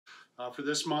For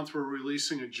this month, we're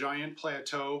releasing a giant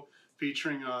plateau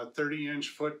featuring a 30-inch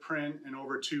footprint and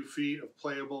over 2 feet of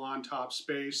playable on-top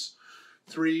space,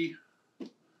 3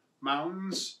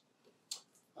 mountains,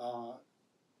 a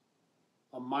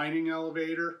mining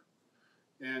elevator,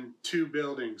 and 2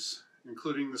 buildings,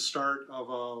 including the start of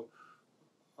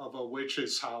a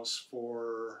witch's house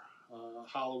for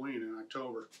Halloween in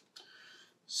October.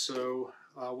 So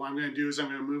what I'm going to do is I'm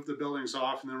going to move the buildings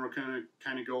off, and then we're going to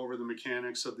kind of go over the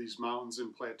mechanics of these mountains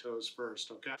and plateaus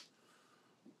first, okay?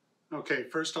 Okay,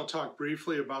 first I'll talk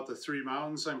briefly about the 3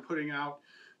 mountains I'm putting out.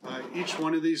 Each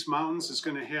one of these mountains is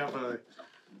going to have a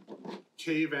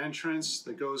cave entrance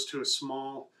that goes to a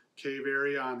small cave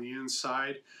area on the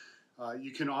inside.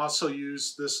 You can also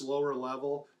use this lower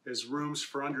level as rooms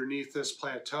for underneath this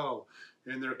plateau,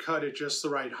 and they're cut at just the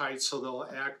right height so they'll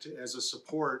act as a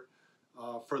support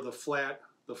for the flat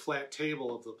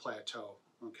table of the plateau.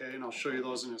 Okay, and I'll show you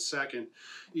those in a second.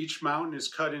 Each mountain is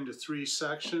cut into 3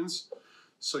 sections,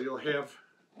 so you'll have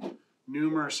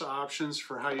numerous options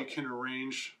for how you can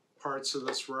arrange parts of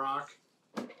this rock.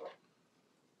 Okay.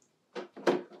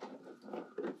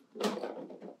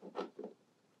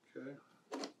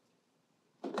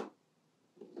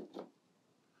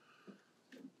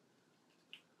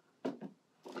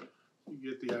 You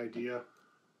get the idea.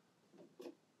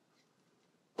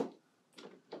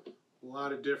 A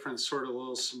lot of different sort of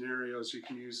little scenarios you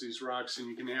can use these rocks, and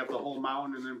you can have the whole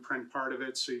mountain and then print part of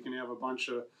it, so you can have a bunch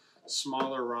of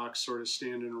smaller rocks sort of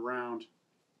standing around.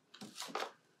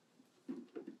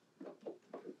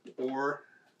 Or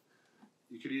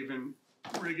you could even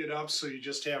rig it up so you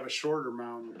just have a shorter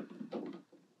mountain.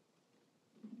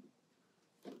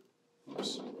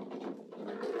 Oops.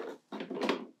 I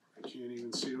can't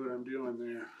even see what I'm doing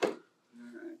there. All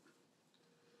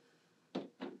right.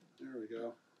 There we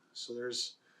go. So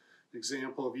there's an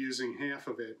example of using half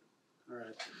of it. All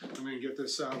right, I'm going to get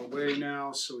this out of the way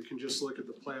now so we can just look at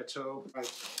the plateau.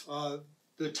 All right.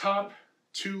 The top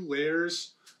 2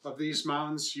 layers of these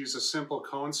mountains use a simple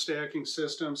cone stacking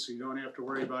system, so you don't have to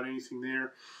worry about anything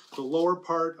there. The lower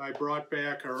part I brought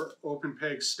back our open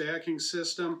peg stacking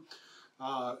system.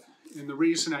 And the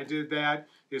reason I did that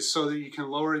is so that you can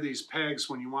lower these pegs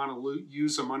when you want to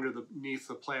use them underneath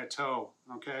the plateau,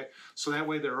 okay? So that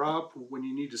way they're up when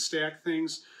you need to stack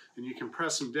things, and you can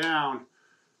press them down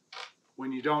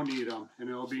when you don't need them, and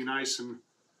it'll be nice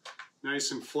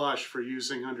and flush for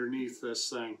using underneath this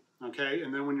thing, okay?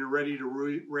 And then when you're ready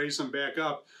to raise them back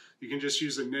up, you can just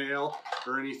use a nail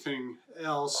or anything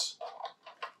else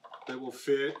that will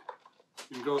fit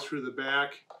and go through the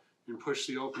back and push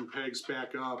the open pegs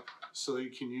back up so that you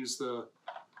can use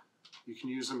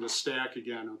them to stack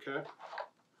again, okay?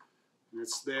 And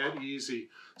it's that easy.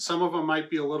 Some of them might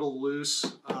be a little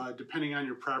loose, depending on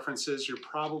your preferences. You're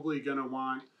probably going to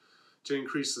want to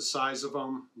increase the size of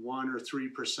them 1 or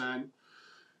 3%.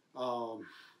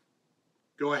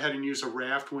 Go ahead and use a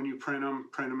raft when you print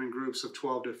them in groups of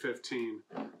 12 to 15.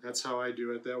 That's how I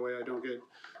do it. That way I don't get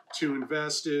too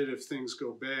invested if things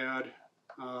go bad.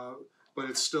 But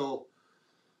it's still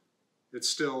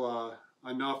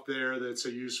enough there that it's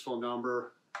a useful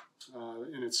number,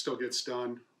 and it still gets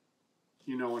done,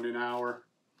 you know, in an hour.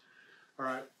 All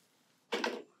right,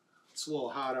 it's a little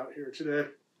hot out here today.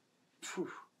 Whew.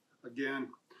 Again,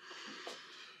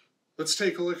 let's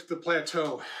take a look at the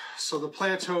plateau. So the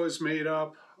plateau is made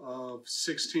up of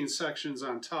 16 sections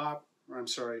on top, or I'm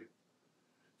sorry,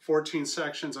 14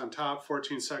 sections on top,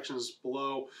 14 sections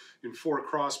below, and 4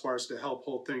 crossbars to help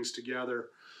hold things together.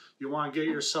 You want to get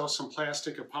yourself some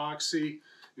plastic epoxy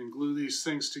and glue these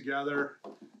things together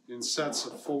in sets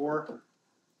of 4.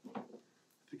 I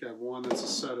think I have one that's a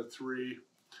set of 3.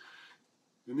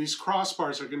 And these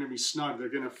crossbars are going to be snug. They're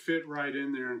going to fit right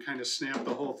in there and kind of snap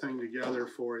the whole thing together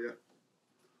for you.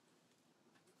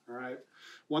 All right.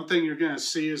 One thing you're going to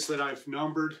see is that I've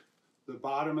numbered the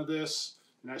bottom of this,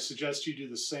 and I suggest you do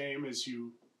the same as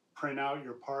you print out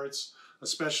your parts,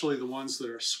 especially the ones that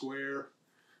are square.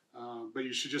 But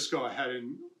you should just go ahead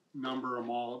and number them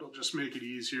all. It'll just make it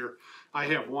easier. I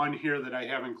have one here that I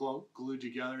haven't glued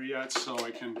together yet, so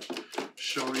I can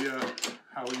show you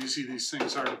how easy these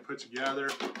things are to put together.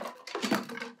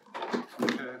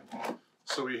 Okay,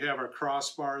 so we have our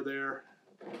crossbar there.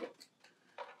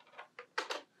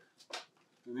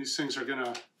 And these things are going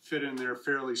to fit in there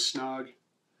fairly snug.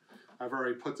 I've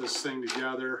already put this thing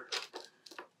together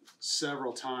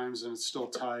several times and it's still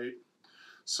tight.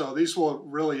 So these will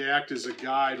really act as a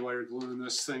guide while you're gluing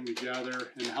this thing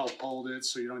together and help hold it,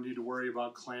 so you don't need to worry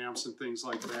about clamps and things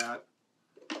like that.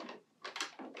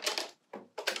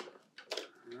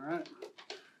 All right,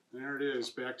 there it is,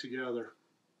 back together.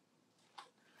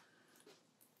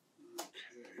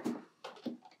 Okay.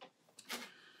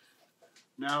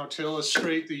 Now to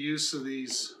illustrate the use of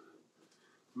these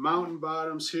mountain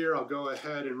bottoms here, I'll go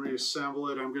ahead and reassemble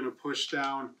it. I'm going to push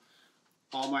down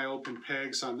all my open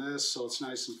pegs on this so it's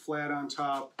nice and flat on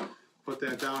top. Put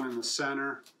that down in the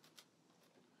center.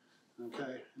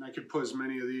 Okay, and I could put as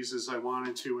many of these as I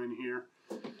wanted to in here.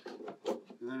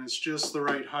 And then it's just the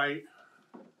right height.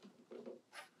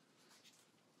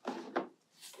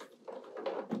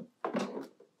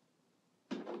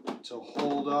 To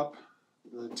hold up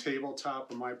the tabletop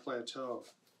of my plateau.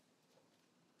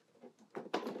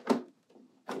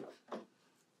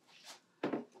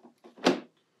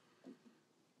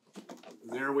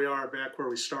 And there we are back where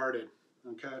we started,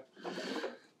 okay?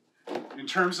 In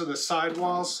terms of the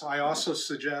sidewalls, I also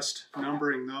suggest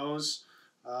numbering those.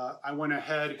 I went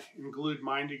ahead and glued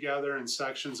mine together in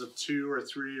sections of 2 or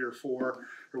 3 or 4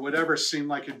 or whatever seemed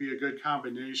like it'd be a good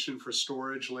combination for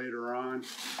storage later on.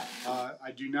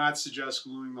 I do not suggest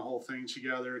gluing the whole thing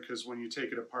together because when you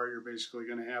take it apart, you're basically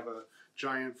going to have a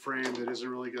giant frame that isn't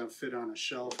really going to fit on a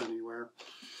shelf anywhere.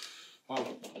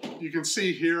 You can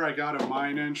see here I got a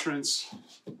mine entrance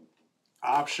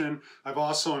option. I've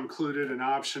also included an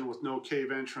option with no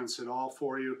cave entrance at all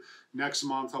for you. Next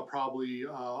month I'll probably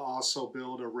also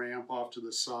build a ramp off to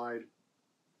the side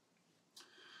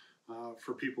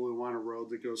for people who want a road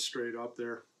that goes straight up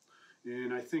there.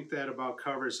 And I think that about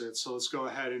covers it. So let's go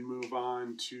ahead and move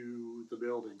on to the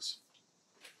buildings.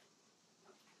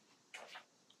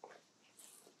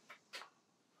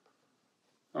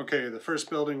 Okay, the first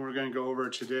building we're going to go over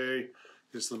today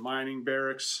is the mining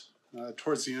barracks.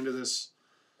 Towards the end of this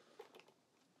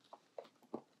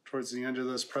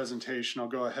presentation, I'll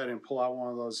go ahead and pull out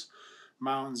one of those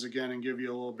mountains again and give you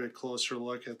a little bit closer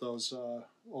look at those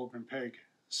open peg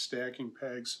stacking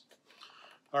pegs.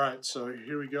 All right, so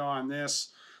here we go on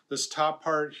this. This top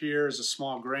part here is a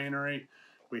small granary.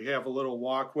 We have a little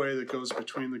walkway that goes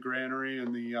between the granary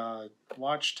and the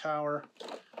watchtower.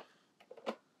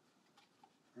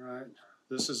 All right,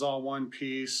 this is all one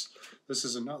piece. This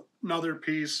is another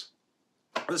piece.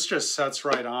 This just sets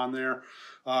right on there.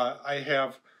 I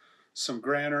have some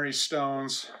granary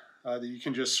stones that you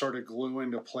can just sort of glue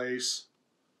into place.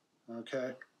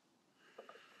 Okay.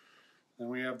 Then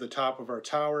we have the top of our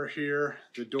tower here.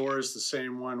 The door is the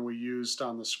same one we used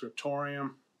on the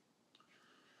scriptorium.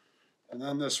 And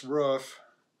then this roof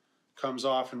comes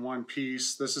off in one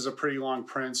piece. This is a pretty long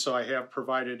print, so I have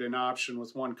provided an option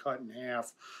with one cut in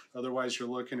half. Otherwise, you're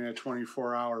looking at a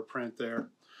 24-hour print there.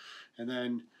 And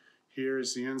then here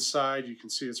is the inside. You can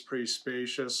see it's pretty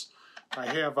spacious. I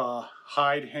have a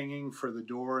hide hanging for the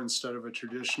door instead of a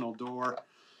traditional door.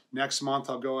 Next month,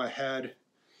 I'll go ahead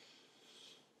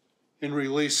and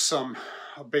release some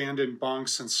abandoned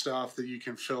bunks and stuff that you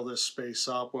can fill this space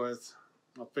up with.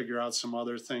 I'll figure out some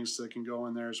other things that can go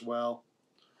in there as well.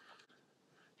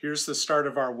 Here's the start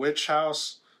of our witch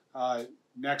house.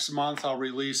 Next month I'll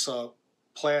release a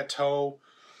plateau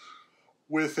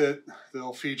with it.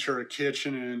 They'll feature a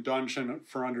kitchen and a dungeon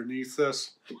for underneath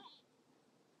this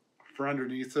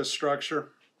structure.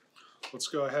 Let's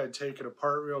go ahead and take it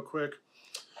apart real quick.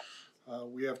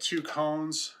 We have 2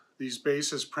 cones. These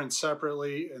bases print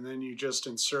separately, and then you just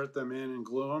insert them in and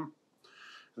glue them.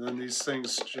 And then these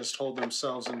things just hold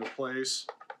themselves into place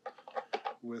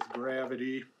with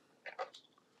gravity.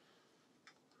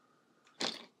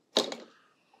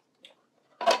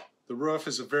 The roof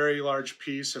is a very large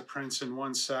piece. It prints in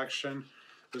one section.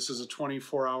 This is a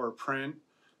 24-hour print.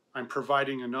 I'm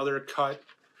providing another cut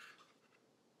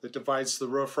that divides the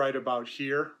roof right about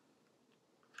here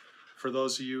for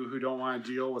those of you who don't want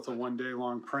to deal with a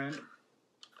one-day-long print.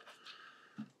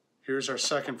 Here's our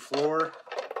second floor.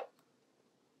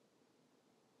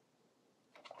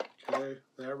 Okay,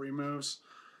 that removes.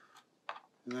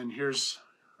 And then here's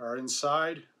our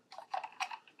inside.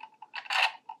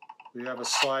 We have a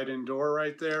slide-in door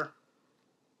right there.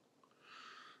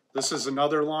 This is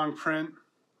another long print.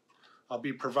 I'll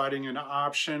be providing an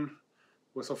option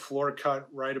with a floor cut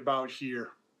right about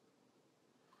here.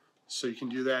 So you can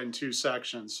do that in 2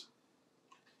 sections.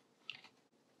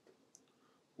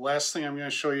 Last thing I'm going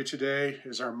to show you today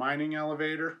is our mining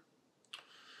elevator.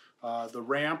 The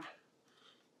ramp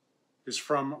is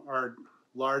from our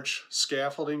large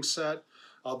scaffolding set.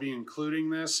 I'll be including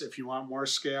this. If you want more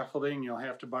scaffolding, you'll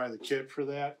have to buy the kit for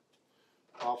that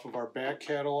off of our back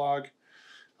catalog.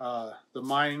 The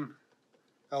mine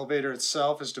elevator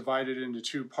itself is divided into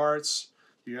 2 parts.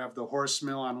 You have the horse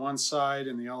mill on one side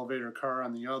and the elevator car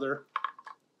on the other.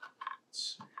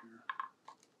 Let's see here.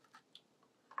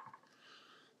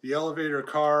 The elevator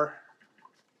car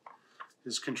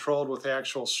is controlled with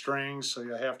actual strings, so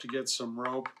you have to get some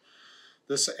rope.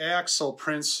 This axle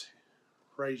prints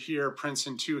right here, prints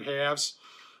in 2 halves.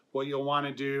 what you'll want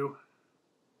to do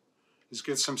is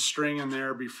get some string in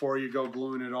there before you go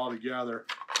gluing it all together.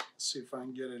 Let's see if I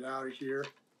can get it out of here.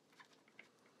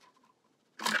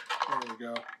 There we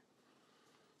go. Let's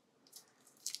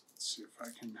see if I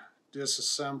can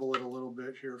disassemble it a little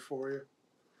bit here for you.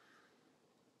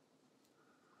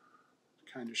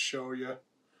 Kind of show you.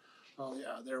 Oh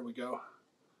yeah, there we go.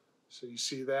 So you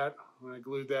see that? When I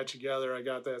glued that together, I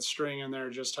got that string in there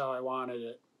just how I wanted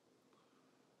it.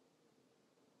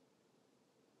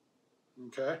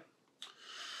 Okay.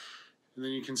 And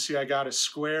then you can see I got a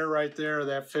square right there.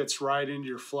 That fits right into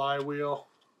your flywheel.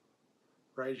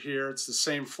 Right here. It's the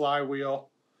same flywheel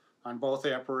on both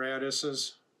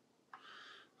apparatuses.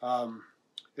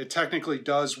 It technically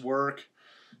does work,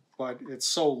 but it's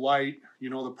so light, you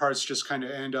know, the parts just kind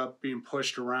of end up being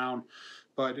pushed around.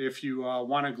 But if you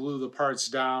want to glue the parts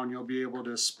down, you'll be able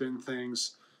to spin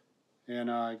things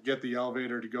and get the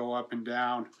elevator to go up and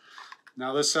down.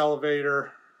 Now this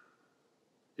elevator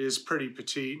is pretty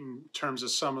petite in terms of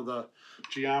some of the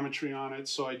geometry on it,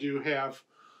 so I do have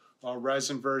a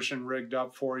resin version rigged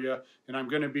up for you, and I'm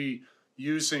going to be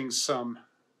using some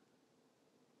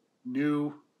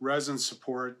new resin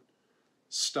support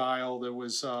style that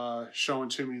was shown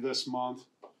to me this month,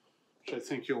 which I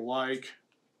think you'll like.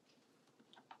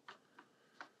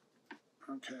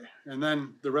 Okay, and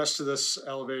then the rest of this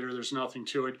elevator, there's nothing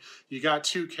to it. You got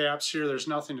two caps here. There's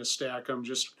nothing to stack them.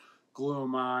 Just glue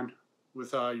them on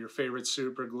with your favorite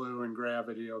super glue and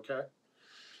gravity, okay?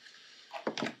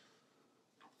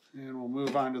 And we'll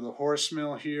move on to the horse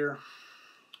mill here.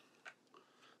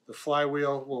 The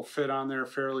flywheel will fit on there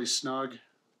fairly snug,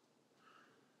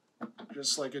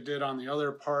 just like it did on the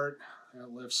other part.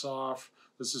 That lifts off.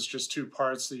 This is just two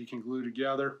parts that you can glue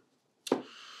together.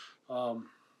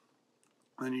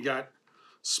 Then you got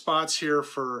spots here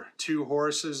for two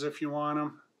horses if you want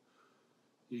them.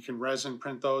 You can resin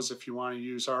print those if you want to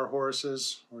use our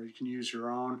horses, or you can use your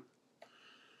own.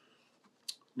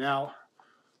 Now,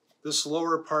 this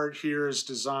lower part here is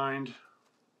designed.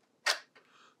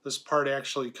 This part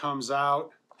actually comes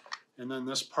out, and then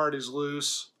this part is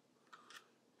loose,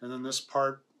 and then this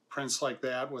part prints like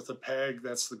that with a peg.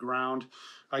 That's the ground.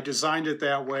 I designed it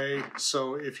that way,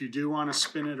 so if you do want to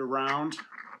spin it around,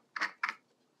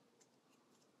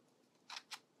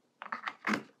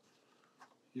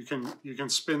 you can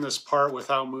spin this part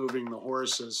without moving the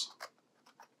horses.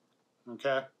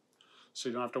 Okay? So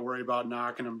you don't have to worry about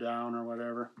knocking them down or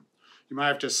whatever. You might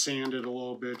have to sand it a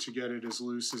little bit to get it as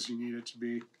loose as you need it to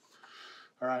be.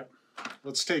 All right,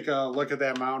 let's take a look at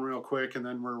that mountain real quick, and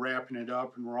then we're wrapping it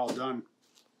up and we're all done.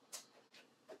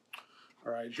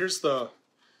 All right, here's the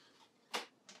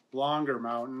longer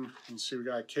mountain. You can see we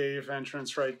got a cave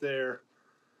entrance right there.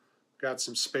 Got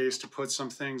some space to put some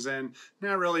things in.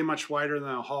 Not really much wider than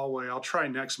a hallway. I'll try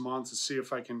next month to see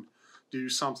if I can do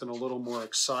something a little more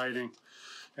exciting.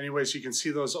 Anyways, you can see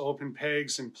those open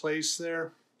pegs in place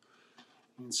there.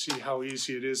 You can see how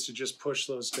easy it is to just push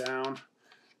those down.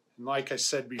 And like I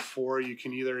said before, you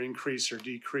can either increase or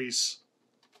decrease.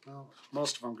 Well,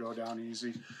 most of them go down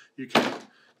easy. You can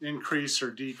increase or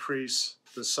decrease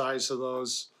the size of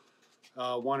those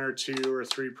 1 or 2 or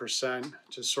 3%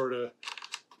 to sort of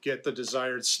get the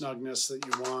desired snugness that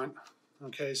you want.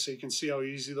 Okay, so you can see how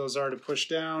easy those are to push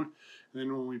down. And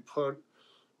then when we put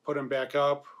them back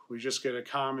up, we just get a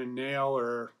common nail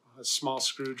or a small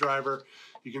screwdriver.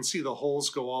 You can see the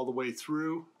holes go all the way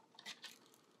through.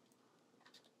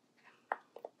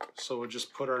 So we'll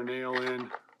just put our nail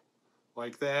in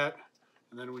like that,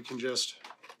 and then we can just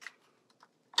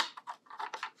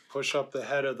push up the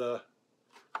head of the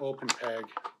open peg.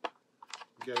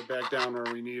 Get it back down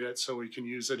where we need it so we can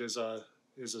use it as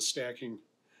a stacking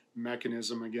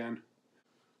mechanism again.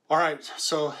 All right,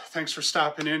 so thanks for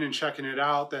stopping in and checking it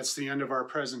out. That's the end of our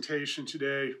presentation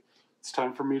today. It's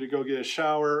time for me to go get a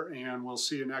shower, and we'll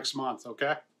see you next month,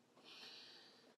 okay?